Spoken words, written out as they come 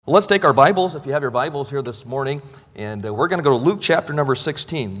Well, let's take our Bibles, if you have your Bibles here this morning, and we're going to go to Luke chapter number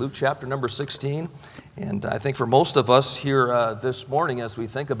 16. Luke chapter number 16. And I think for most of us here this morning, as we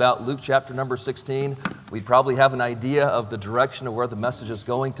think about Luke chapter number 16, we probably have an idea of the direction of where the message is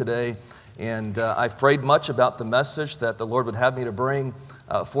going today. And I've prayed much about the message that the Lord would have me to bring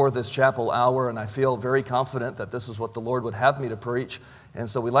for this chapel hour, and I feel very confident that this is what the Lord would have me to preach. And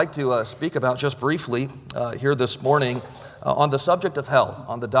so we'd like to speak about just briefly here this morning on the subject of hell,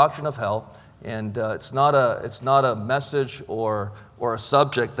 on the doctrine of hell. And it's not a message or a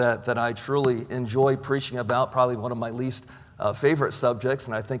subject that I truly enjoy preaching about, probably one of my least favorite subjects,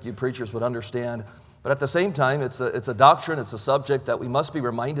 and I think you preachers would understand. But at the same time, it's a doctrine, it's a subject that we must be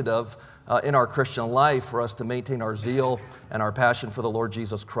reminded of in our Christian life for us to maintain our zeal and our passion for the Lord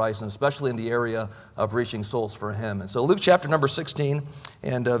Jesus Christ, and especially in the area of reaching souls for Him. And so Luke chapter number 16,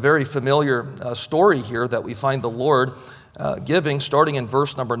 and a very familiar story here that we find the Lord giving, starting in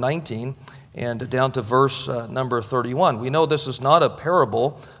verse number 19 and down to verse number 31. We know this is not a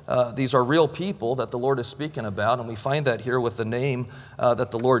parable. These are real people that the Lord is speaking about, and we find that here with the name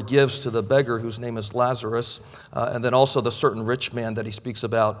that the Lord gives to the beggar whose name is Lazarus, and then also the certain rich man that He speaks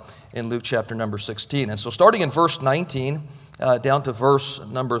about in Luke chapter number 16. And so starting in verse 19 down to verse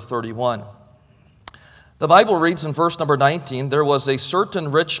number 31. The Bible reads in verse number 19, "There was a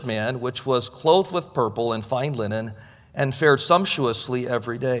certain rich man which was clothed with purple and fine linen, and fared sumptuously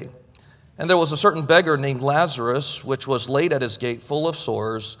every day. And there was a certain beggar named Lazarus, which was laid at his gate full of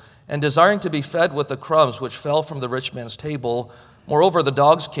sores, and desiring to be fed with the crumbs which fell from the rich man's table. Moreover, the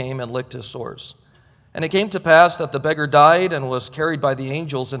dogs came and licked his sores. And it came to pass that the beggar died and was carried by the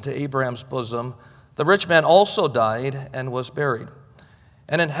angels into Abraham's bosom. The rich man also died and was buried.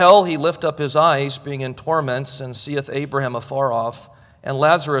 And in hell he lift up his eyes, being in torments, and seeth Abraham afar off, and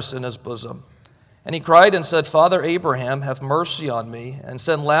Lazarus in his bosom. And he cried and said, Father Abraham, have mercy on me, and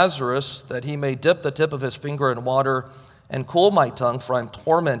send Lazarus, that he may dip the tip of his finger in water, and cool my tongue, for I am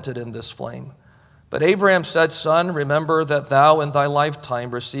tormented in this flame. But Abraham said, Son, remember that thou in thy lifetime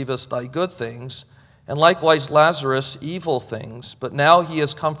receivest thy good things, and likewise Lazarus evil things, but now he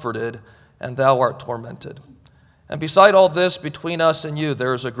is comforted, and thou art tormented. And beside all this, between us and you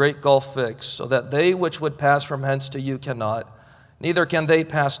there is a great gulf fixed, so that they which would pass from hence to you cannot, neither can they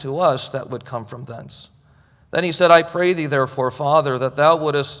pass to us that would come from thence. Then he said, I pray thee therefore, Father, that thou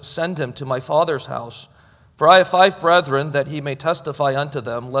wouldest send him to my father's house. For I have 5 brethren, that he may testify unto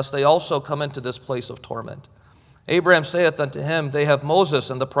them, lest they also come into this place of torment. Abraham saith unto him, They have Moses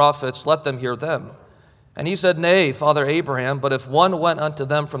and the prophets, let them hear them. And he said, Nay, Father Abraham, but if one went unto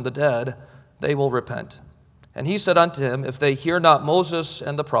them from the dead, they will repent. And he said unto him, If they hear not Moses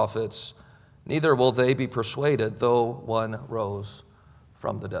and the prophets, neither will they be persuaded, though one rose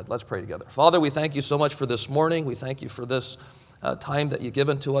from the dead." Let's pray together. Father, we thank you so much for this morning. We thank you for this time that you've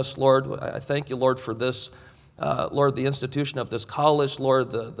given to us, Lord. I thank you, Lord, for this, Lord, the institution of this college, Lord,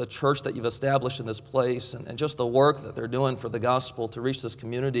 the church that you've established in this place, and just the work that they're doing for the gospel to reach this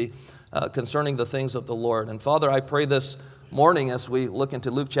community concerning the things of the Lord. And Father, I pray this morning as we look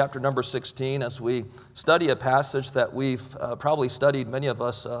into Luke chapter number 16, as we study a passage that we've probably studied, many of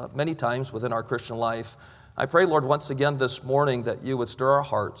us, many times within our Christian life. I pray, Lord, once again this morning that you would stir our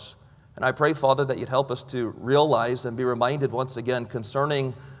hearts. And I pray, Father, that you'd help us to realize and be reminded once again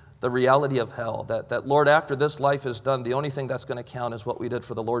concerning the reality of hell. That Lord, after this life is done, the only thing that's going to count is what we did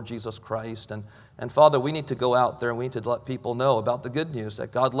for the Lord Jesus Christ. And Father, we need to go out there and we need to let people know about the good news,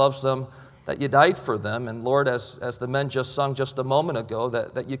 that God loves them, that you died for them. And Lord, as the men just sung just a moment ago,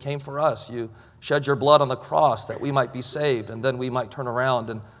 that you came for us. You shed your blood on the cross that we might be saved, and then we might turn around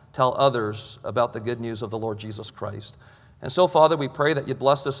and tell others about the good news of the Lord Jesus Christ. And so, Father, we pray that you'd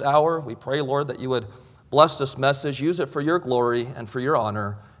bless this hour. We pray, Lord, that you would bless this message, use it for your glory and for your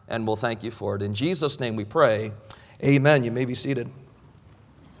honor, and we'll thank you for it. In Jesus' name we pray, amen. You may be seated.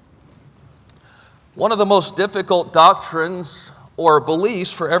 One of the most difficult doctrines or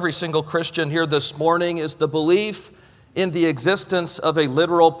beliefs for every single Christian here this morning is the belief in the existence of a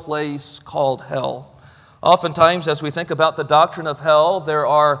literal place called hell. Oftentimes, as we think about the doctrine of hell, there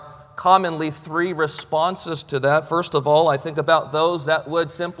are commonly 3 responses to that. First of all, I think about those that would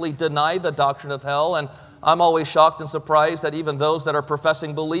simply deny the doctrine of hell, and I'm always shocked and surprised that even those that are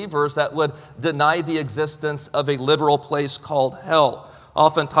professing believers that would deny the existence of a literal place called hell.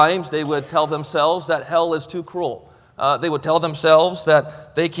 Oftentimes, they would tell themselves that hell is too cruel. They would tell themselves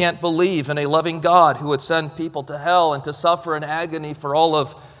that they can't believe in a loving God who would send people to hell and to suffer in agony for all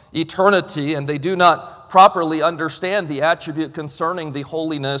of eternity, and they do not properly understand the attribute concerning the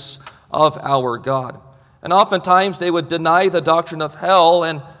holiness of our God. And oftentimes they would deny the doctrine of hell,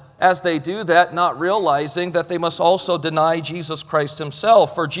 and as they do that, not realizing that they must also deny Jesus Christ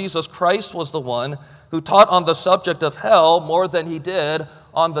himself. For Jesus Christ was the one who taught on the subject of hell more than he did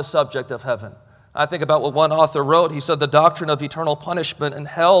on the subject of heaven. I think about what one author wrote. He said, the doctrine of eternal punishment in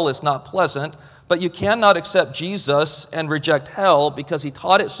hell is not pleasant, but you cannot accept Jesus and reject hell because he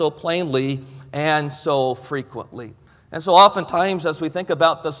taught it so plainly and so frequently. And so oftentimes as we think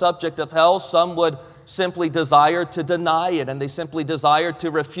about the subject of hell, some would simply desire to deny it, and they simply desire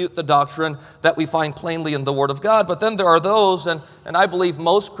to refute the doctrine that we find plainly in the Word of God. But then there are those, and I believe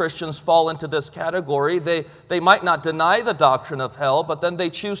most Christians fall into this category, they might not deny the doctrine of hell, but then they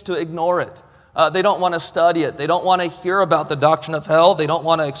choose to ignore it. They don't want to study it. They don't want to hear about the doctrine of hell. They don't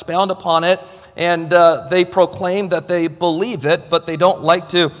want to expound upon it. And they proclaim that they believe it, but they don't like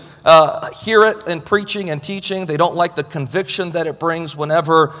to hear it in preaching and teaching. They don't like the conviction that it brings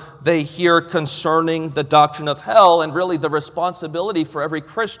whenever they hear concerning the doctrine of hell, and really the responsibility for every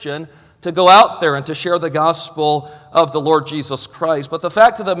Christian to go out there and to share the gospel of the Lord Jesus Christ. But the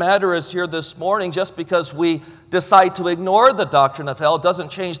fact of the matter is here this morning, just because we decide to ignore the doctrine of hell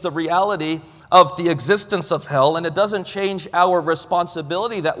doesn't change the reality of the existence of hell, and it doesn't change our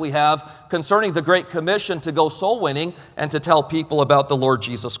responsibility that we have concerning the Great Commission to go soul winning and to tell people about the Lord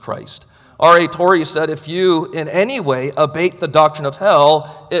Jesus Christ. R.A. Torrey said, if you in any way abate the doctrine of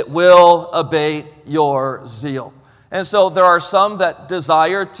hell, it will abate your zeal. And so there are some that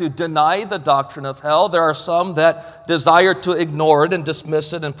desire to deny the doctrine of hell. There are some that desire to ignore it and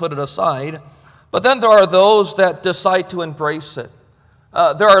dismiss it and put it aside. But then there are those that decide to embrace it.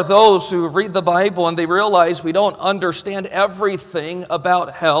 There are those who read the Bible and they realize we don't understand everything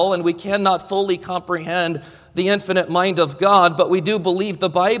about hell and we cannot fully comprehend the infinite mind of God, but we do believe the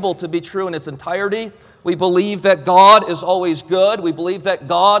Bible to be true in its entirety. We believe that God is always good. We believe that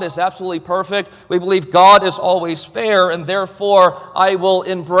God is absolutely perfect. We believe God is always fair, and therefore I will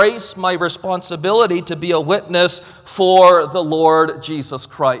embrace my responsibility to be a witness for the Lord Jesus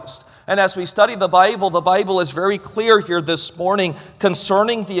Christ. And as we study the Bible is very clear here this morning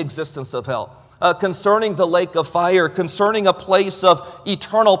concerning the existence of hell, concerning the lake of fire, concerning a place of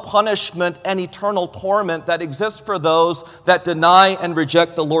eternal punishment and eternal torment that exists for those that deny and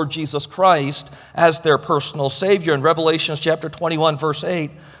reject the Lord Jesus Christ as their personal Savior. In Revelation chapter 21, verse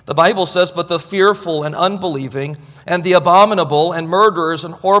 8, the Bible says, but the fearful and unbelieving and the abominable and murderers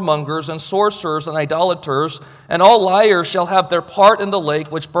and whoremongers and sorcerers and idolaters and all liars shall have their part in the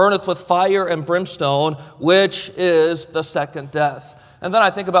lake which burneth with fire and brimstone, which is the second death. And then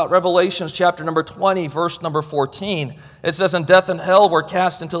I think about Revelation chapter number 20, verse number 14. It says, and death and hell were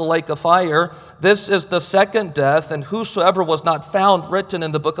cast into the lake of fire. This is the second death, and whosoever was not found written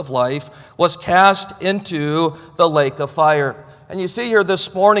in the book of life was cast into the lake of fire. And you see here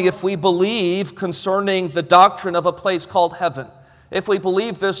this morning, if we believe concerning the doctrine of a place called heaven, if we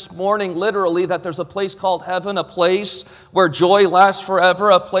believe this morning literally that there's a place called heaven, a place where joy lasts forever,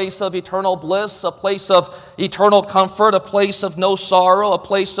 a place of eternal bliss, a place of eternal comfort, a place of no sorrow, a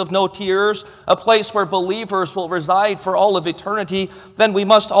place of no tears, a place where believers will reside for all of eternity, then we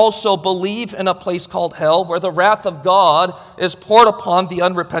must also believe in a place called hell where the wrath of God is poured upon the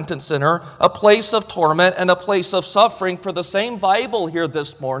unrepentant sinner, a place of torment and a place of suffering. For the same Bible here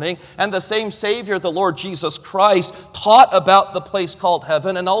this morning and the same Savior, the Lord Jesus Christ, taught about the place called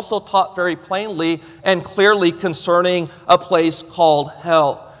heaven and also taught very plainly and clearly concerning a place called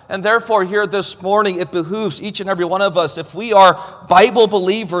hell. And therefore here this morning it behooves each and every one of us, if we are Bible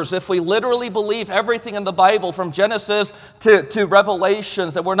believers, if we literally believe everything in the Bible from Genesis to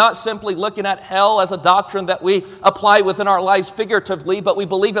Revelations, that we're not simply looking at hell as a doctrine that we apply within our lives figuratively, but we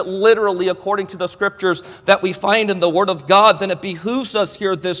believe it literally according to the scriptures that we find in the Word of God, then it behooves us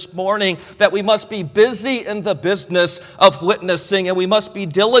here this morning that we must be busy in the business of witnessing, and we must be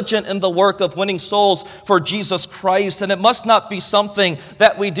diligent in the work of winning souls for Jesus Christ. And it must not be something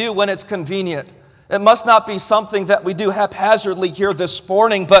that we do when it's convenient. It must not be something that we do haphazardly here this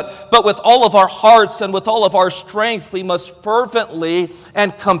morning, but with all of our hearts and with all of our strength, we must fervently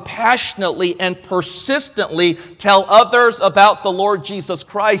and compassionately and persistently tell others about the Lord Jesus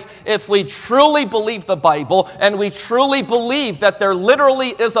Christ if we truly believe the Bible and we truly believe that there literally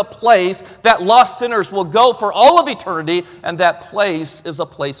is a place that lost sinners will go for all of eternity, and that place is a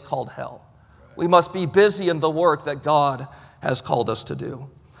place called hell. We must be busy in the work that God has called us to do.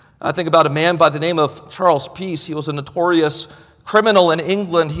 I think about a man by the name of Charles Peace. He was a notorious criminal in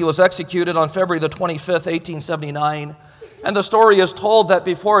England. He was executed on February the 25th, 1879. And the story is told that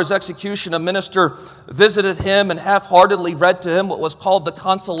before his execution, a minister visited him and half-heartedly read to him what was called the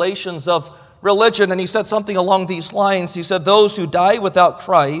Consolations of Religion. And he said something along these lines. He said, those who die without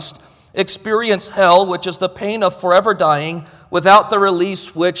Christ experience hell, which is the pain of forever dying, without the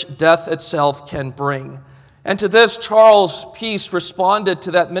release which death itself can bring. And to this, Charles Peace responded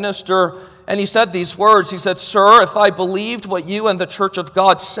to that minister, and he said these words. He said, "Sir, if I believed what you and the Church of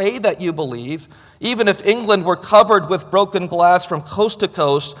God say that you believe, even if England were covered with broken glass from coast to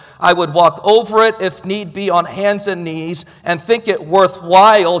coast, I would walk over it if need be on hands and knees and think it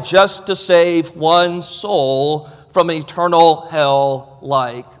worthwhile just to save one soul from an eternal hell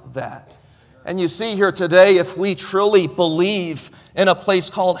like that." And you see here today, if we truly believe in a place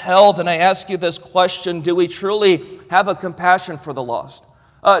called hell, then I ask you this question: do we truly have a compassion for the lost?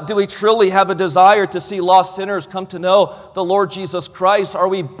 Do we truly have a desire to see lost sinners come to know the Lord Jesus Christ? Are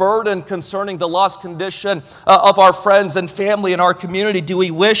we burdened concerning the lost condition of our friends and family in our community? Do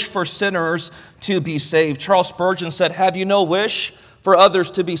we wish for sinners to be saved? Charles Spurgeon said, "Have you no wish for others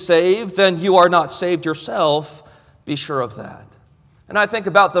to be saved? Then you are not saved yourself. Be sure of that." And I think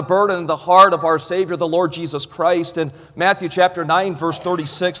about the burden in the heart of our Savior, the Lord Jesus Christ. In Matthew chapter 9, verse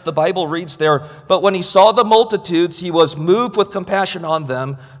 36, the Bible reads there, "But when he saw the multitudes, he was moved with compassion on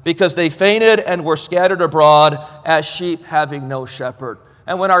them, because they fainted and were scattered abroad as sheep having no shepherd."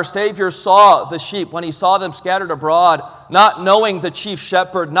 And when our Savior saw the sheep, when he saw them scattered abroad, not knowing the chief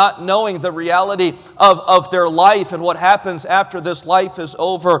shepherd, not knowing the reality of their life and what happens after this life is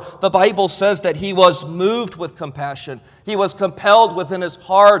over, the Bible says that he was moved with compassion. He was compelled within his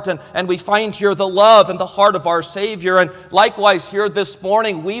heart, and we find here the love and the heart of our Savior. And likewise here this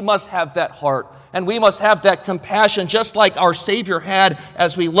morning, we must have that heart. And we must have that compassion just like our Savior had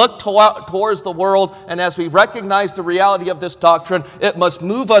as we look towards the world and as we recognize the reality of this doctrine. It must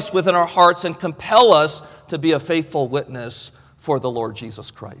move us within our hearts and compel us to be a faithful witness for the Lord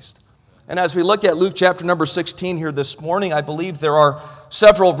Jesus Christ. And as we look at Luke chapter number 16 here this morning, I believe there are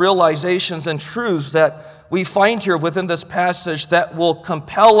several realizations and truths that we find here within this passage that will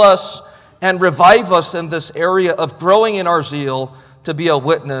compel us and revive us in this area of growing in our zeal to be a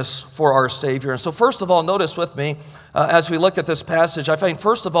witness for our Savior. And so first of all, notice with me, as we look at this passage, I find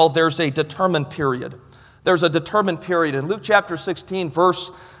first of all, there's a determined period. There's a determined period. In Luke chapter 16, verse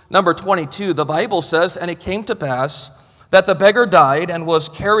number 22, the Bible says, "And it came to pass that the beggar died and was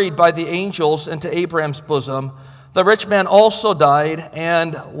carried by the angels into Abraham's bosom. The rich man also died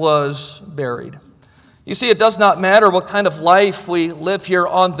and was buried." You see, it does not matter what kind of life we live here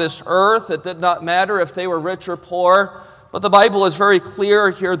on this earth. It did not matter if they were rich or poor. But the Bible is very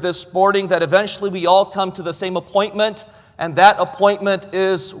clear here this morning that eventually we all come to the same appointment, and that appointment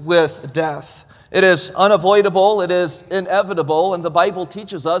is with death. It is unavoidable, it is inevitable, and the Bible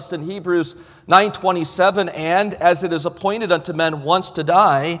teaches us in Hebrews 9:27, "And as it is appointed unto men once to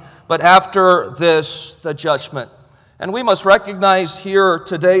die, but after this the judgment." And we must recognize here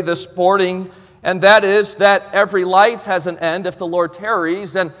today, this morning, and that is that every life has an end if the Lord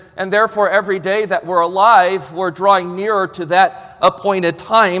tarries, and therefore every day that we're alive, we're drawing nearer to that appointed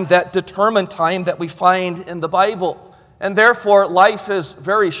time, that determined time that we find in the Bible. And therefore life is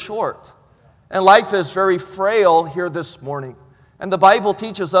very short, and life is very frail here this morning. And the Bible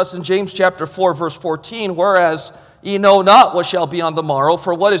teaches us in James chapter 4, verse 14, "Whereas ye know not what shall be on the morrow,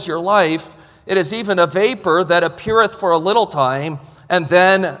 for what is your life? It is even a vapor that appeareth for a little time, and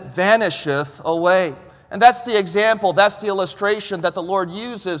then vanisheth away." And that's the example, that's the illustration that the Lord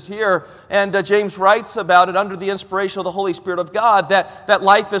uses here. And James writes about it under the inspiration of the Holy Spirit of God, that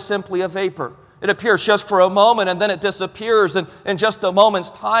life is simply a vapor. It appears just for a moment, and then it disappears in just a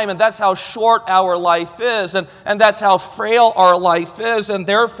moment's time. And that's how short our life is, and that's how frail our life is. And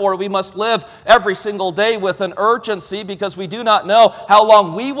therefore, we must live every single day with an urgency, because we do not know how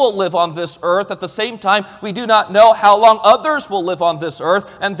long we will live on this earth. At the same time, we do not know how long others will live on this earth.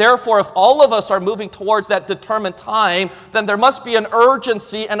 And therefore, if all of us are moving towards that determined time, then there must be an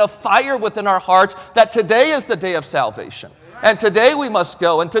urgency and a fire within our hearts that today is the day of salvation. And today we must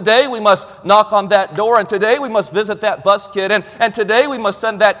go, and today we must knock on that door, and today we must visit that bus kid, and today we must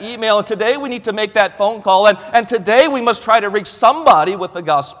send that email, and today we need to make that phone call, and today we must try to reach somebody with the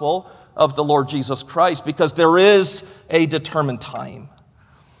gospel of the Lord Jesus Christ, because there is a determined time.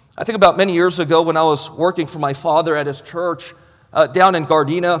 I think about many years ago when I was working for my father at his church down in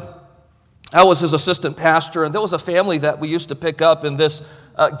Gardena. I was his assistant pastor, and there was a family that we used to pick up in this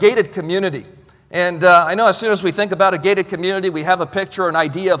gated community. And I know as soon as we think about a gated community, we have a picture, an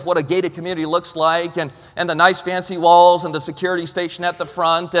idea of what a gated community looks like, and the nice fancy walls and the security station at the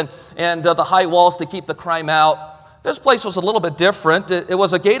front and the high walls to keep the crime out. This place was a little bit different. It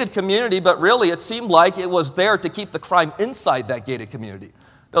was a gated community, but really it seemed like it was there to keep the crime inside that gated community.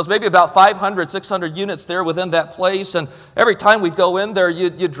 There was maybe about 500, 600 units there within that place, and every time we'd go in there,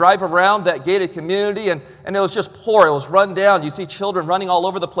 you'd drive around that gated community, and it was just poor. It was run down. You'd see children running all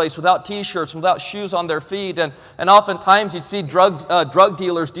over the place without T-shirts, without shoes on their feet, and oftentimes you'd see drug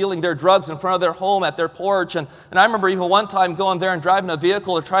dealers dealing their drugs in front of their home at their porch, and I remember even one time going there and driving a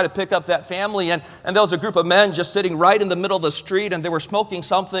vehicle to try to pick up that family, and there was a group of men just sitting right in the middle of the street, and they were smoking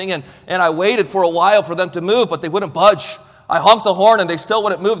something, and I waited for a while for them to move, but they wouldn't budge. I honked the horn and they still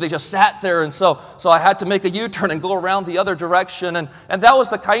wouldn't move. They just sat there, and so I had to make a U-turn and go around the other direction, and that was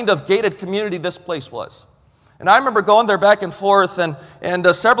the kind of gated community this place was. And I remember going there back and forth, and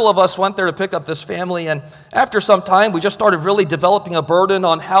several of us went there to pick up this family, and after some time we just started really developing a burden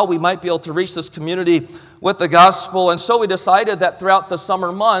on how we might be able to reach this community with the gospel, and so we decided that throughout the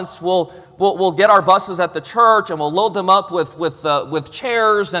summer months we'll get our buses at the church, and we'll load them up with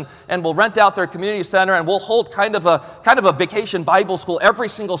chairs, and we'll rent out their community center, and we'll hold kind of a vacation Bible school every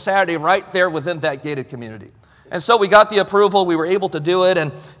single Saturday right there within that gated community. And so we got the approval, we were able to do it,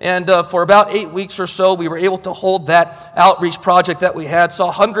 and for about 8 weeks or so, we were able to hold that outreach project that we had,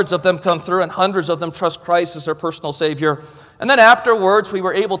 saw hundreds of them come through, and hundreds of them trust Christ as their personal Savior. And then afterwards, we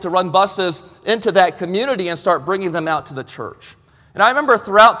were able to run buses into that community and start bringing them out to the church. And I remember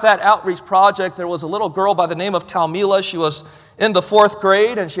throughout that outreach project, there was a little girl by the name of Talmila. She was in the 4th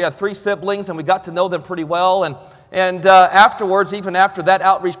grade, and she had 3 siblings, and we got to know them pretty well. And afterwards, even after that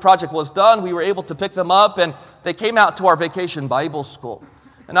outreach project was done, we were able to pick them up, and they came out to our vacation Bible school.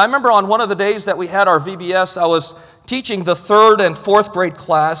 And I remember on one of the days that we had our VBS, I was teaching the 3rd and 4th grade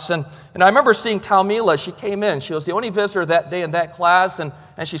class, and I remember seeing Talmila. She came in. She was the only visitor that day in that class, and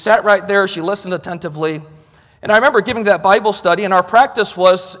she sat right there. She listened attentively. And I remember giving that Bible study, and our practice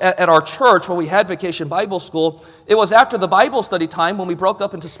was at our church when we had Vacation Bible School. It was after the Bible study time when we broke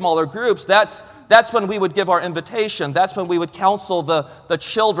up into smaller groups. That's when we would give our invitation. That's when we would counsel the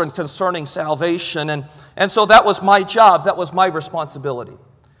children concerning salvation. And so that was my job. That was my responsibility.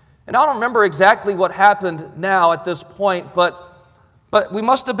 And I don't remember exactly what happened now at this point, but we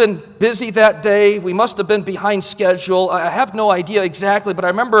must have been busy that day. We must have been behind schedule. I have no idea exactly, but I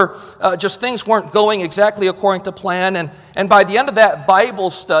remember just things weren't going exactly according to plan. And by the end of that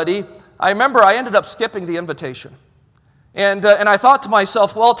Bible study, I remember I ended up skipping the invitation. And I thought to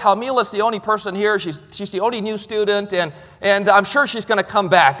myself, well, Talmila's the only person here. She's the only new student, and I'm sure she's going to come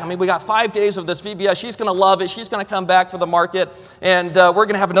back. I mean, we got 5 days of this VBS. She's going to love it. She's going to come back for the market, and we're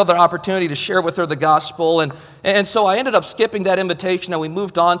going to have another opportunity to share with her the gospel. And so I ended up skipping that invitation, and we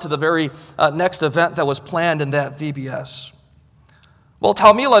moved on to the very next event that was planned in that VBS. Well,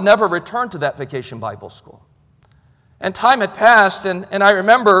 Talmila never returned to that Vacation Bible School. And time had passed, and I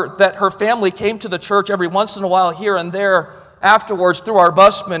remember that her family came to the church every once in a while here and there afterwards through our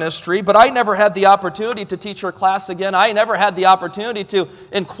bus ministry, but I never had the opportunity to teach her class again. I never had the opportunity to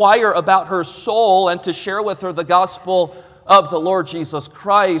inquire about her soul and to share with her the gospel of the Lord Jesus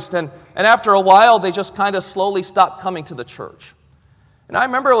Christ. And after a while, they just kind of slowly stopped coming to the church. And I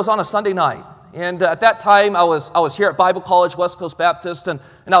remember it was on a Sunday night. And at that time, I was here at Bible College, West Coast Baptist, and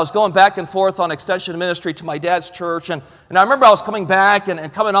I was going back and forth on extension ministry to my dad's church. And I remember I was coming back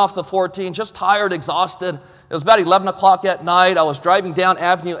and coming off the 14, just tired, exhausted. It was about 11 o'clock at night. I was driving down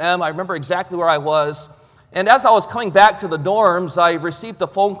Avenue M. I remember exactly where I was. And as I was coming back to the dorms, I received a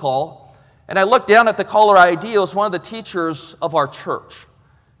phone call. And I looked down at the caller ID. It was one of the teachers of our church.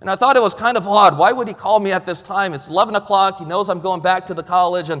 And I thought it was kind of odd. Why would he call me at this time? It's 11 o'clock. He knows I'm going back to the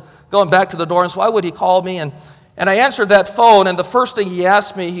college and going back to the dorms. Why would he call me? And I answered that phone, and the first thing he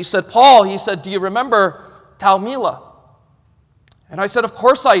asked me, he said, Paul, he said, do you remember Talmila? And I said, of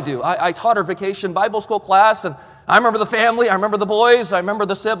course I do. I taught her Vacation Bible School class, and I remember the family, I remember the boys, I remember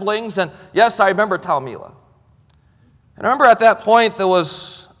the siblings, and yes, I remember Talmila. And I remember at that point there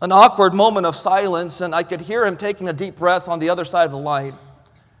was an awkward moment of silence, and I could hear him taking a deep breath on the other side of the line.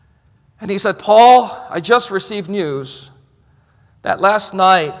 And he said, Paul, I just received news that last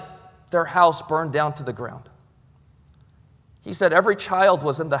night their house burned down to the ground. He said every child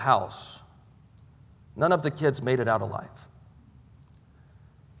was in the house. None of the kids made it out alive.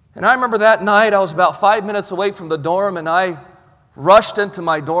 And I remember that night I was about 5 minutes away from the dorm, and I rushed into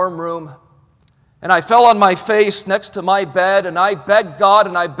my dorm room, and I fell on my face next to my bed, and I begged God,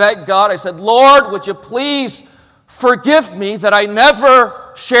 I said, Lord, would you please forgive me that I never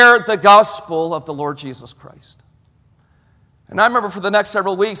shared the gospel of the Lord Jesus Christ. And I remember for the next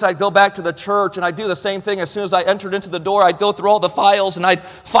several weeks, I'd go back to the church and I'd do the same thing. As soon as I entered into the door, I'd go through all the files and I'd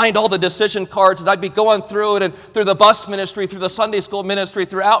find all the decision cards and I'd be going through it and through the bus ministry, through the Sunday school ministry,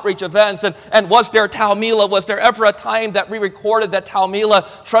 through outreach events. And was there Taumila? Was there ever a time that we recorded that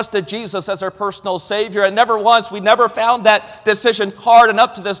Taumila trusted Jesus as her personal Savior? And never once, we never found that decision card. And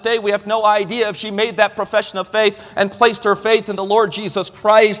up to this day, we have no idea if she made that profession of faith and placed her faith in the Lord Jesus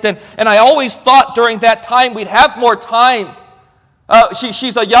Christ. And I always thought during that time we'd have more time.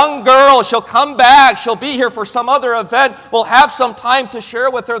 She's a young girl. She'll come back. She'll be here for some other event. We'll have some time to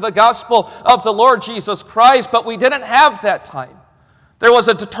share with her the gospel of the Lord Jesus Christ. But we didn't have that time. There was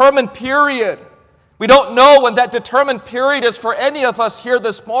a determined period. We don't know when that determined period is for any of us here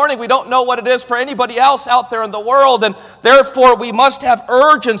this morning. We don't know what it is for anybody else out there in the world. And therefore, we must have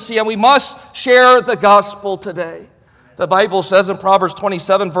urgency and we must share the gospel today. The Bible says in Proverbs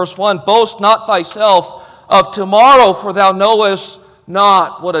 27, verse 1, "Boast not thyself of tomorrow, for thou knowest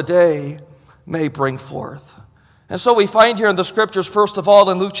not what a day may bring forth." And so we find here in the scriptures, first of all,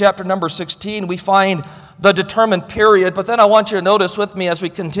 in Luke chapter number 16, we find the determined period. But then I want you to notice with me as we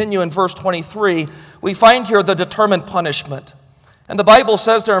continue in verse 23, we find here the determined punishment. And the Bible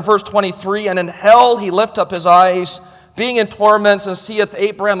says there in verse 23, "And in hell he lift up his eyes, being in torments, and seeth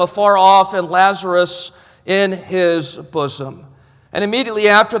Abraham afar off, and Lazarus in his bosom." And immediately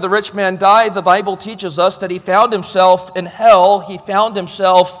after the rich man died, the Bible teaches us that he found himself in hell. He found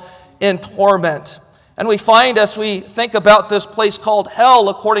himself in torment. And we find as we think about this place called hell,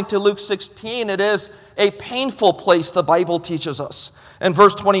 according to Luke 16, it is a painful place, the Bible teaches us. In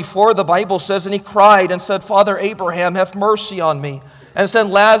verse 24, the Bible says, "And he cried and said, Father Abraham, have mercy on me, and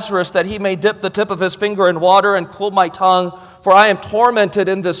send Lazarus that he may dip the tip of his finger in water and cool my tongue, for I am tormented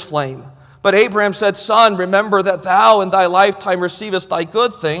in this flame. But Abraham said, Son, remember that thou in thy lifetime receivest thy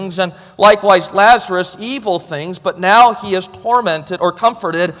good things, and likewise Lazarus evil things, but now he is tormented or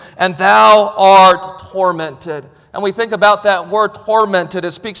comforted, and thou art tormented." And we think about that word tormented.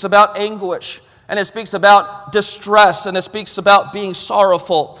 It speaks about anguish, and it speaks about distress, and it speaks about being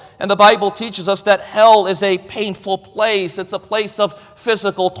sorrowful. And the Bible teaches us that hell is a painful place. It's a place of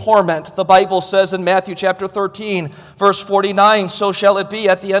physical torment. The Bible says in Matthew chapter 13, verse 49, "So shall it be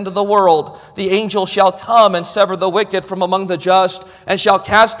at the end of the world. The angel shall come and sever the wicked from among the just, and shall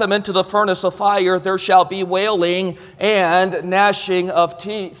cast them into the furnace of fire. There shall be wailing and gnashing of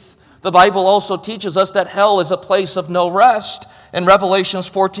teeth." The Bible also teaches us that hell is a place of no rest. In Revelations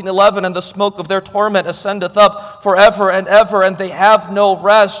 14:11, "And the smoke of their torment ascendeth up forever and ever, and they have no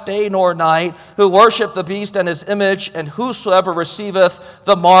rest day nor night, who worship the beast and his image, and whosoever receiveth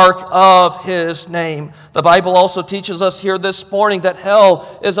the mark of his name." The Bible also teaches us here this morning that hell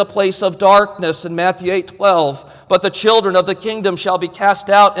is a place of darkness in Matthew 8:12. "But the children of the kingdom shall be cast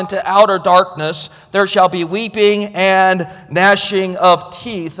out into outer darkness. There shall be weeping and gnashing of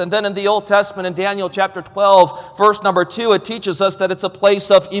teeth." And then in the Old Testament, in Daniel chapter 12, verse number 2, it teaches us that it's a place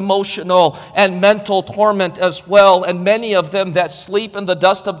of emotional and mental torment as well. "And many of them that sleep in the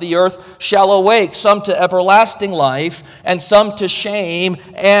dust of the earth shall awake, some to everlasting life, and some to shame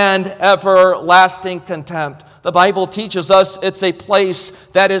and everlasting contempt." The Bible teaches us it's a place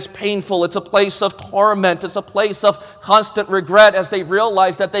that is painful. It's a place of torment. It's a place of constant regret as they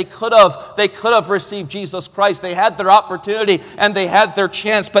realize that they could have received Jesus Christ. They had their opportunity and they had their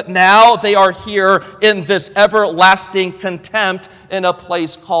chance, but now they are here in this everlasting contempt in a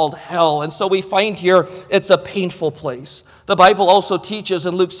place called hell. And so we find here it's a painful place. The Bible also teaches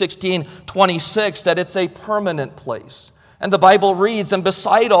in Luke 16:26 that it's a permanent place. And the Bible reads, "And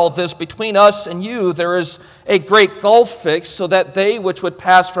beside all this, between us and you, there is a great gulf fixed, so that they which would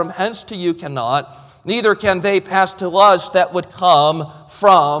pass from hence to you cannot, neither can they pass to us that would come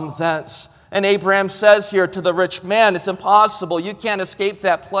from thence." And Abraham says here to the rich man, it's impossible. You can't escape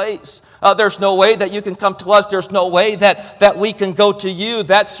that place. There's no way that you can come to us. There's no way that we can go to you.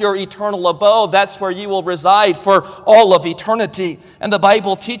 That's your eternal abode. That's where you will reside for all of eternity. And the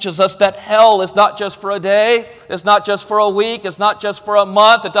Bible teaches us that hell is not just for a day. It's not just for a week. It's not just for a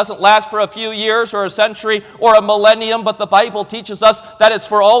month. It doesn't last for a few years or a century or a millennium. But the Bible teaches us that it's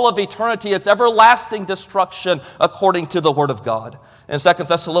for all of eternity. It's everlasting destruction according to the Word of God. In 2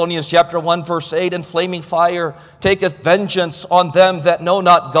 Thessalonians chapter 1, verse 8, "And flaming fire taketh vengeance on them that know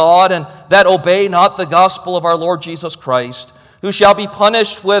not God, and that obey not the gospel of our Lord Jesus Christ. who shall be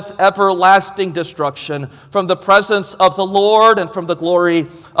punished with everlasting destruction from the presence of the Lord and from the glory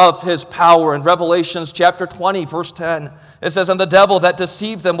of his power. In Revelations chapter 20, verse 10, it says, and the devil that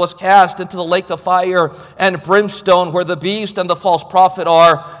deceived them was cast into the lake of fire and brimstone, where the beast and the false prophet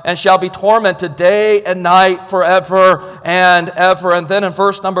are, and shall be tormented day and night forever and ever. And then in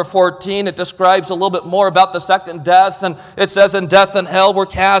verse number 14, it describes a little bit more about the second death. And it says, and death and hell were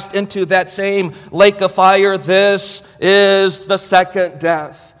cast into that same lake of fire. This is the second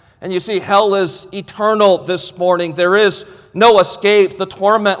death. And you see, hell is eternal this morning. There is no escape. The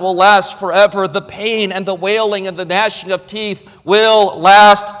torment will last forever. The pain and the wailing and the gnashing of teeth will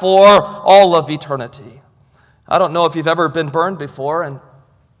last for all of eternity. I don't know if you've ever been burned before, and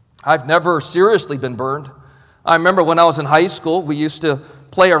I've never seriously been burned. I remember when I was in high school, we used to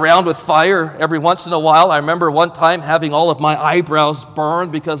play around with fire every once in a while. I remember one time having all of my eyebrows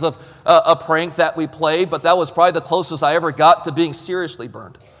burned because of a prank that we played, but that was probably the closest I ever got to being seriously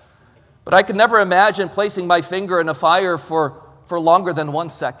burned. But I could never imagine placing my finger in a fire for longer than 1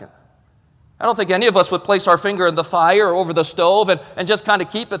 second. I don't think any of us would place our finger in the fire or over the stove and just kind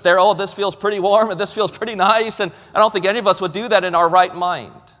of keep it there. Oh, this feels pretty warm and this feels pretty nice. And I don't think any of us would do that in our right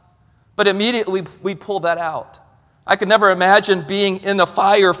mind. But immediately we pull that out. I could never imagine being in the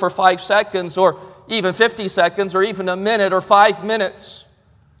fire for 5 seconds or even 50 seconds or even a minute or 5 minutes.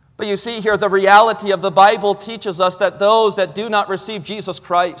 But you see here, the reality of the Bible teaches us that those that do not receive Jesus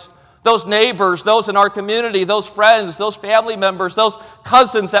Christ, those neighbors, those in our community, those friends, those family members, those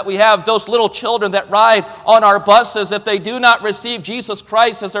cousins that we have, those little children that ride on our buses, if they do not receive Jesus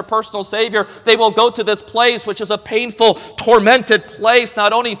Christ as their personal Savior, they will go to this place, which is a painful, tormented place,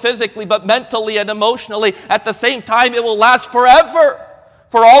 not only physically, but mentally and emotionally. At the same time, it will last forever.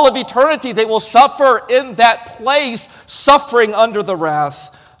 For all of eternity, they will suffer in that place, suffering under the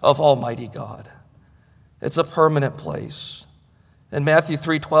wrath of Almighty God. It's a permanent place. In Matthew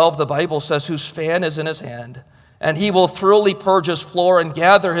 3:12, the Bible says, whose fan is in his hand, and he will thoroughly purge his floor and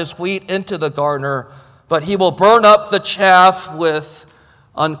gather his wheat into the garner, but he will burn up the chaff with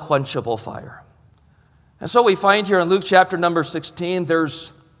unquenchable fire. And so we find here in Luke chapter number 16,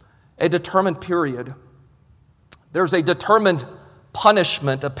 there's a determined period. There's a determined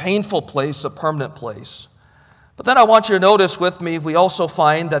punishment, a painful place, a permanent place. But then I want you to notice with me, we also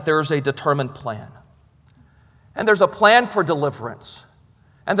find that there's a determined plan. And there's a plan for deliverance.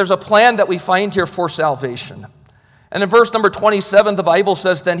 And there's a plan that we find here for salvation. And in verse number 27, the Bible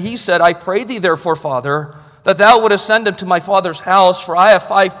says, then he said, I pray thee therefore, Father, that thou wouldest send him to my father's house, for I have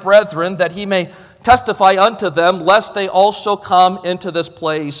 5 brethren, that he may testify unto them, lest they also come into this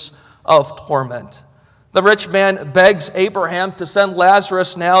place of torment. The rich man begs Abraham to send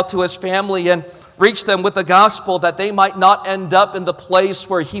Lazarus now to his family and reach them with the gospel, that they might not end up in the place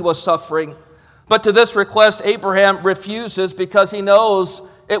where he was suffering. But to this request, Abraham refuses because he knows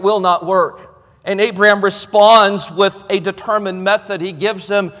it will not work. And Abraham responds with a determined method. He gives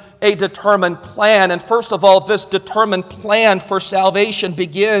him a determined plan. And first of all, this determined plan for salvation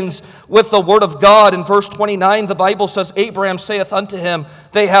begins with the word of God. In verse 29, the Bible says, Abraham saith unto him,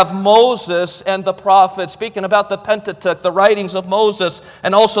 they have Moses and the prophets, speaking about the Pentateuch, the writings of Moses,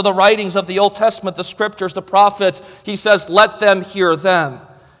 and also the writings of the Old Testament, the scriptures, the prophets. He says, let them hear them.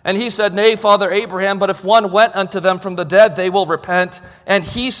 And he said, nay, Father Abraham, but if one went unto them from the dead, they will repent. And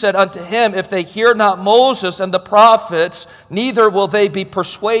he said unto him, if they hear not Moses and the prophets, neither will they be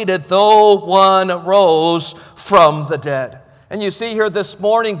persuaded, though one rose from the dead. And you see here this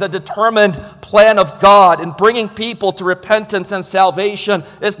morning, the determined plan of God in bringing people to repentance and salvation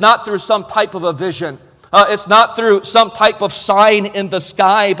is not through some type of a vision. It's not through some type of sign in the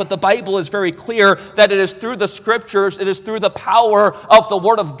sky, but the Bible is very clear that it is through the scriptures, it is through the power of the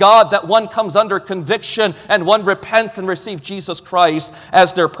Word of God that one comes under conviction and one repents and receives Jesus Christ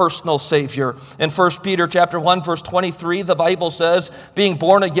as their personal Savior. In 1 Peter chapter 1, verse 23, the Bible says, being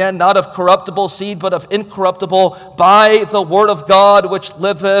born again, not of corruptible seed, but of incorruptible, by the Word of God, which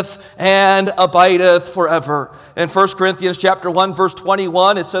liveth and abideth forever. In 1 Corinthians chapter 1, verse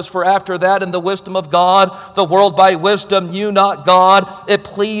 21, it says, for after that in the wisdom of God, the world by wisdom knew not God. It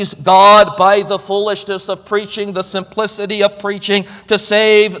pleased God by the foolishness of preaching, the simplicity of preaching, to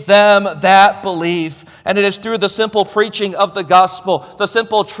save them that believe. And it is through the simple preaching of the gospel, the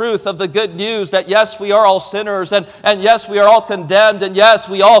simple truth of the good news that yes, we are all sinners, and yes, we are all condemned, and yes,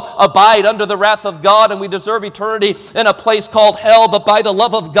 we all abide under the wrath of God, and we deserve eternity in a place called hell. But by the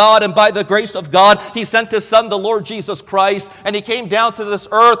love of God and by the grace of God, He sent His Son, the Lord Jesus Christ, and He came down to this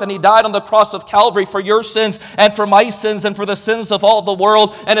earth, and He died on the cross of Calvary for your your sins and for my sins and for the sins of all the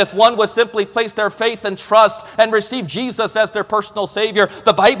world. And if one would simply place their faith and trust and receive Jesus as their personal Savior,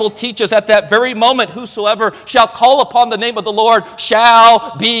 the Bible teaches at that very moment, whosoever shall call upon the name of the Lord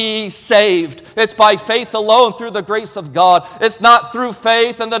shall be saved. It's by faith alone, through the grace of God. It's not through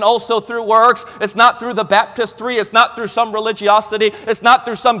faith and then also through works. It's not through the baptistry. It's not through some religiosity. It's not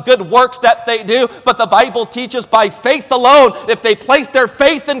through some good works that they do. But the Bible teaches by faith alone, if they place their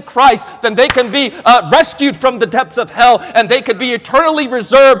faith in Christ, then they can be rescued from the depths of hell, and they could be eternally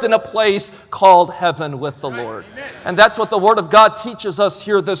reserved in a place called heaven with the Lord. And that's what the Word of God teaches us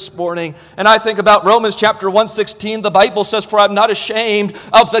here this morning. And I think about Romans chapter 1:16. The Bible says, "For I'm not ashamed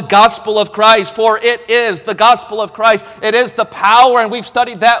of the gospel of Christ, for it is the gospel of Christ. It is the power," and we've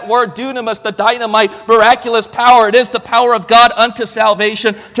studied that word, dunamis, the dynamite, miraculous power. It is the power of God unto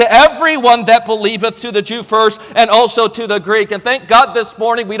salvation to everyone that believeth, to the Jew first and also to the Greek. And thank God this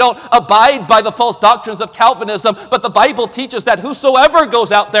morning we don't abide by the false doctrines of Calvinism, but the Bible teaches that whosoever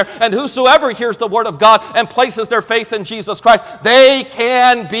goes out there and whosoever hears the word of God and places their faith in Jesus Christ, they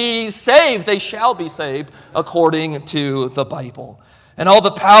can be saved. They shall be saved according to the Bible. And all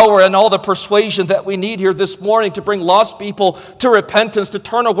the power and all the persuasion that we need here this morning to bring lost people to repentance, to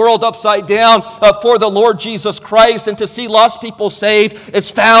turn a world upside down for the Lord Jesus Christ, and to see lost people saved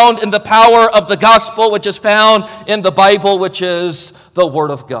is found in the power of the gospel, which is found in the Bible, which is the Word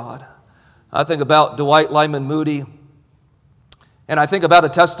of God. I think about Dwight Lyman Moody, and I think about a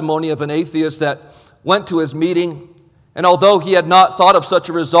testimony of an atheist that went to his meeting. And although he had not thought of such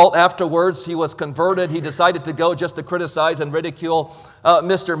a result afterwards, he was converted. He decided to go just to criticize and ridicule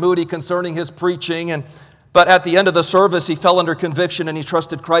Mr. Moody concerning his preaching. But at the end of the service, he fell under conviction and he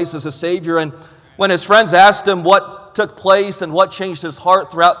trusted Christ as a Savior. And when his friends asked him what took place and what changed his heart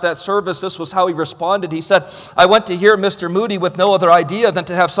throughout that service, this was how he responded. He said, "I went to hear Mr. Moody with no other idea than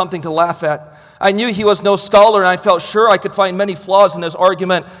to have something to laugh at. I knew he was no scholar, and I felt sure I could find many flaws in his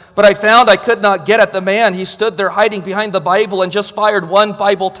argument, but I found I could not get at the man. He stood there hiding behind the Bible and just fired one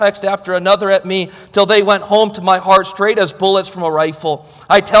Bible text after another at me till they went home to my heart straight as bullets from a rifle.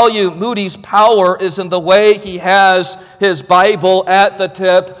 I tell you, Moody's power is in the way he has his Bible at the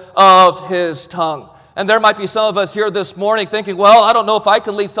tip of his tongue." And there might be some of us here this morning thinking, well, I don't know if I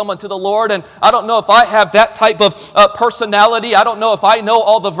can lead someone to the Lord, and I don't know if I have that type of personality. I don't know if I know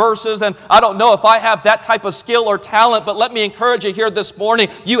all the verses, and I don't know if I have that type of skill or talent. But let me encourage you here this morning.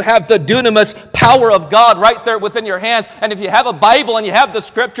 You have the dunamis power of God right there within your hands. And if you have a Bible and you have the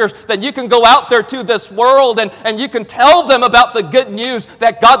Scriptures, then you can go out there to this world and you can tell them about the good news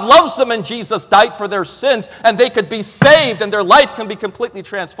that God loves them and Jesus died for their sins, and they could be saved and their life can be completely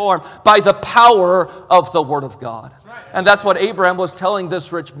transformed by the power of the Word of God. And that's what Abraham was telling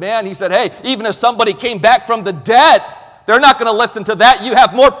this rich man. He said, hey, even if somebody came back from the dead, they're not going to listen to that. You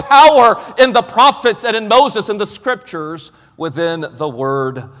have more power in the prophets and in Moses and the Scriptures within the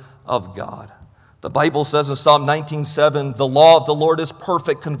Word of God. The Bible says in Psalm 19:7, the law of the Lord is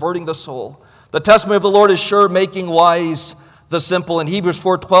perfect, converting the soul. The testimony of the Lord is sure, making wise the simple. In Hebrews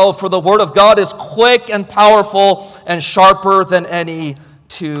 4:12, for the Word of God is quick and powerful and sharper than any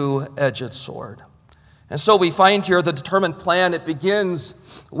two-edged sword. And so we find here the determined plan. It begins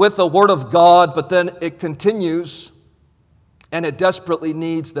with the Word of God, but then it continues, and it desperately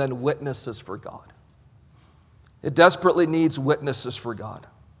needs then witnesses for God. It desperately needs witnesses for God.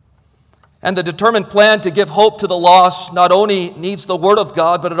 And the determined plan to give hope to the lost not only needs the Word of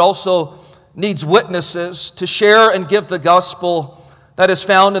God, but it also needs witnesses to share and give the gospel that is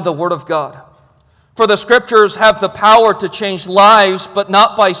found in the Word of God. For the Scriptures have the power to change lives, but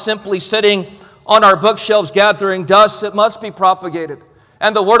not by simply sitting on our bookshelves gathering dust. It must be propagated.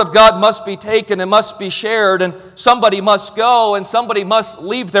 And the Word of God must be taken and must be shared. And somebody must go and somebody must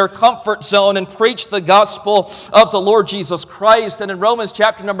leave their comfort zone and preach the gospel of the Lord Jesus Christ. And in Romans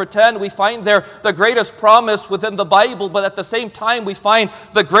chapter number 10, we find there the greatest promise within the Bible, but at the same time we find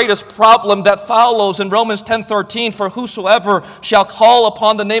the greatest problem that follows in Romans 10:13, for whosoever shall call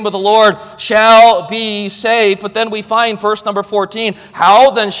upon the name of the Lord shall be saved. But then we find verse number 14,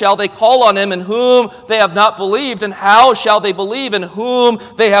 how then shall they call on him in whom they have not believed? And how shall they believe in whom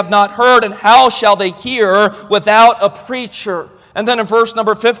they have not heard? And how shall they hear without a preacher? And then in verse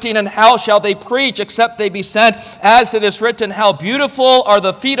number 15, and how shall they preach except they be sent? As it is written, how beautiful are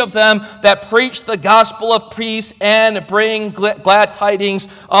the feet of them that preach the gospel of peace and bring glad tidings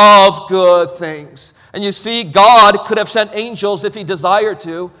of good things. And you see, God could have sent angels if he desired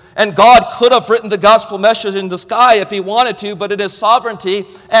to, and God could have written the gospel message in the sky if he wanted to, but in his sovereignty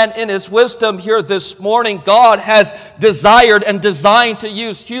and in his wisdom here this morning, God has desired and designed to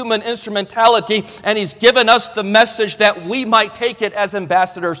use human instrumentality, and he's given us the message that we might take it as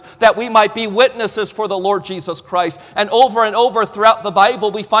ambassadors, that we might be witnesses for the Lord Jesus Christ. And over throughout the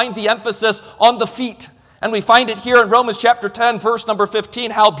Bible, we find the emphasis on the feet. And we find it here in Romans chapter 10, verse number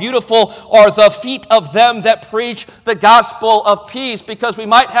 15, how beautiful are the feet of them that preach the gospel of peace. Because we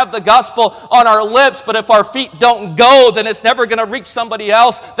might have the gospel on our lips, but if our feet don't go, then it's never going to reach somebody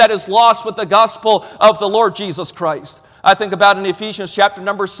else that is lost with the gospel of the Lord Jesus Christ. I think about in Ephesians chapter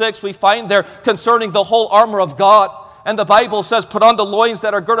number 6, we find there concerning the whole armor of God. And the Bible says, put on the loins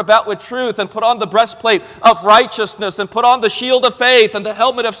that are girt about with truth, and put on the breastplate of righteousness, and put on the shield of faith and the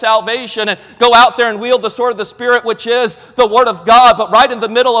helmet of salvation, and go out there and wield the sword of the Spirit, which is the word of God. But right in the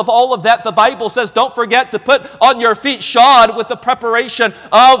middle of all of that, the Bible says, don't forget to put on your feet shod with the preparation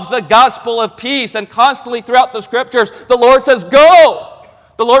of the gospel of peace. And constantly throughout the scriptures, the Lord says, go.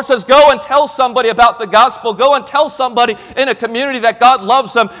 The Lord says, go and tell somebody about the gospel. Go and tell somebody in a community that God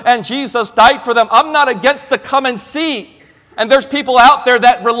loves them and Jesus died for them. I'm not against the come and see. And there's people out there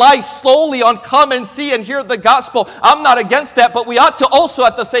that rely solely on come and see and hear the gospel. I'm not against that, but we ought to also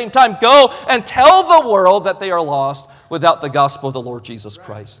at the same time go and tell the world that they are lost without the gospel of the Lord Jesus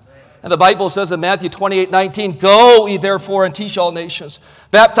Christ. And the Bible says in Matthew 28:19, go ye therefore and teach all nations,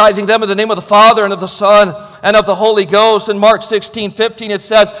 baptizing them in the name of the Father and of the Son and of the Holy Ghost. In Mark 16:15 it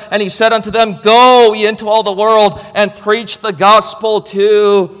says, and he said unto them, go ye into all the world and preach the gospel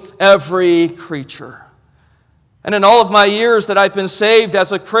to every creature. And in all of my years that I've been saved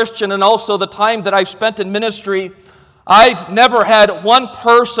as a Christian, and also the time that I've spent in ministry, I've never had one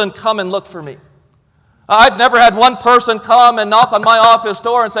person come and look for me. I've never had one person come and knock on my office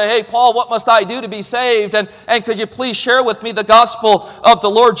door and say, hey, Paul, what must I do to be saved? And could you please share with me the gospel of the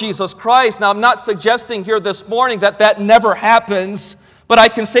Lord Jesus Christ? Now, I'm not suggesting here this morning that that never happens, but I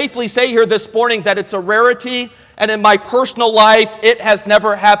can safely say here this morning that it's a rarity, and in my personal life, it has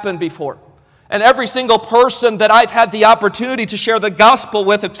never happened before. And every single person that I've had the opportunity to share the gospel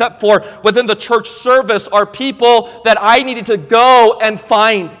with, except for within the church service, are people that I needed to go and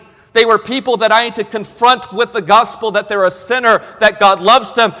find. They were people that I had to confront with the gospel, that they're a sinner, that God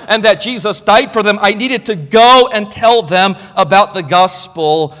loves them, and that Jesus died for them. I needed to go and tell them about the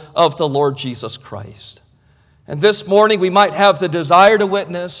gospel of the Lord Jesus Christ. And this morning we might have the desire to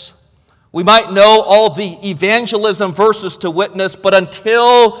witness. We might know all the evangelism verses to witness, but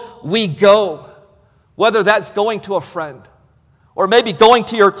until we go, whether that's going to a friend, or maybe going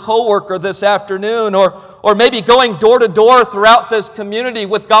to your coworker this afternoon, or maybe going door to door throughout this community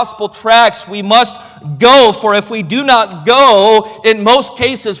with gospel tracts, we must go. For if we do not go, in most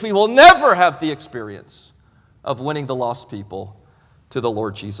cases, we will never have the experience of winning the lost people to the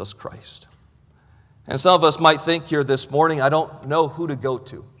Lord Jesus Christ. And some of us might think here this morning, I don't know who to go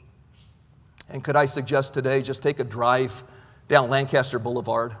to. And could I suggest today, just take a drive down Lancaster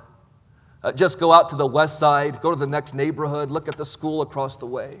Boulevard. Just go out to the west side, go to the next neighborhood, look at the school across the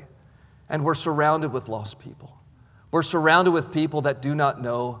way. And we're surrounded with lost people. We're surrounded with people that do not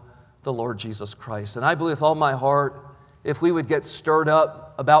know the Lord Jesus Christ. And I believe with all my heart, if we would get stirred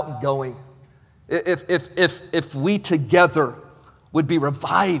up about going, if we together would be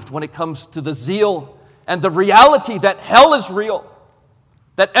revived when it comes to the zeal and the reality that hell is real,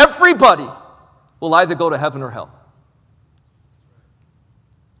 that everybody will either go to heaven or hell.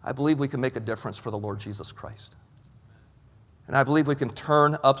 I believe we can make a difference for the Lord Jesus Christ. And I believe we can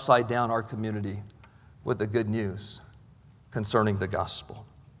turn upside down our community with the good news concerning the gospel.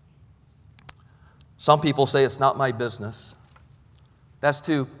 Some people say it's not my business. That's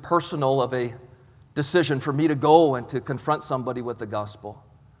too personal of a decision for me to go and to confront somebody with the gospel.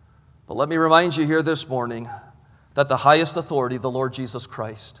 But let me remind you here this morning that the highest authority, the Lord Jesus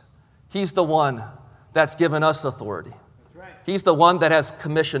Christ, He's the one that's given us authority. He's the one that has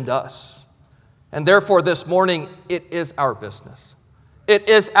commissioned us. And therefore this morning, it is our business. It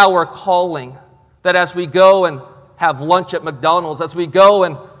is our calling that as we go and have lunch at McDonald's, as we go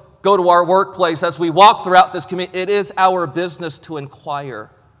and go to our workplace, as we walk throughout this community, it is our business to inquire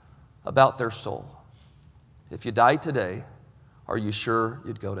about their soul. If you died today, are you sure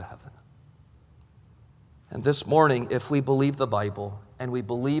you'd go to heaven? And this morning, if we believe the Bible and we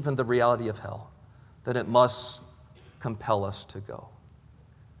believe in the reality of hell, then it must compel us to go.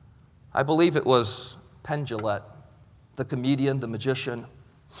 I believe it was Penn Jillette, the comedian, the magician,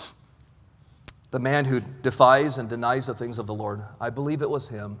 the man who defies and denies the things of the Lord. I believe it was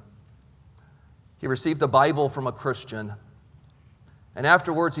him. He received a Bible from a Christian, and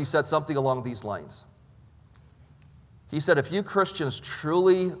afterwards he said something along these lines. He said, if you Christians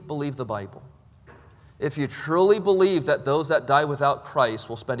truly believe the Bible, if you truly believe that those that die without Christ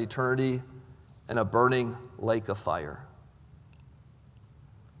will spend eternity in a burning lake of fire,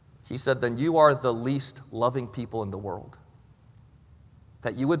 he said, then you are the least loving people in the world.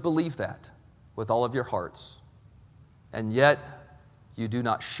 That you would believe that with all of your hearts, and yet you do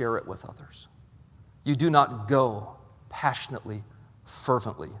not share it with others. You do not go passionately,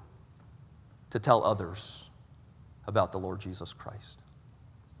 fervently to tell others about the Lord Jesus Christ.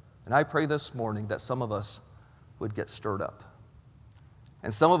 And I pray this morning that some of us would get stirred up.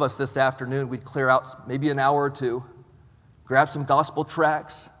 And some of us this afternoon, we'd clear out maybe an hour or two, grab some gospel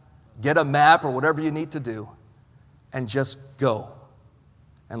tracts, get a map or whatever you need to do, and just go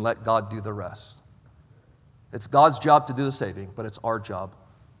and let God do the rest. It's God's job to do the saving, but it's our job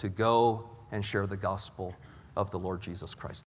to go and share the gospel of the Lord Jesus Christ.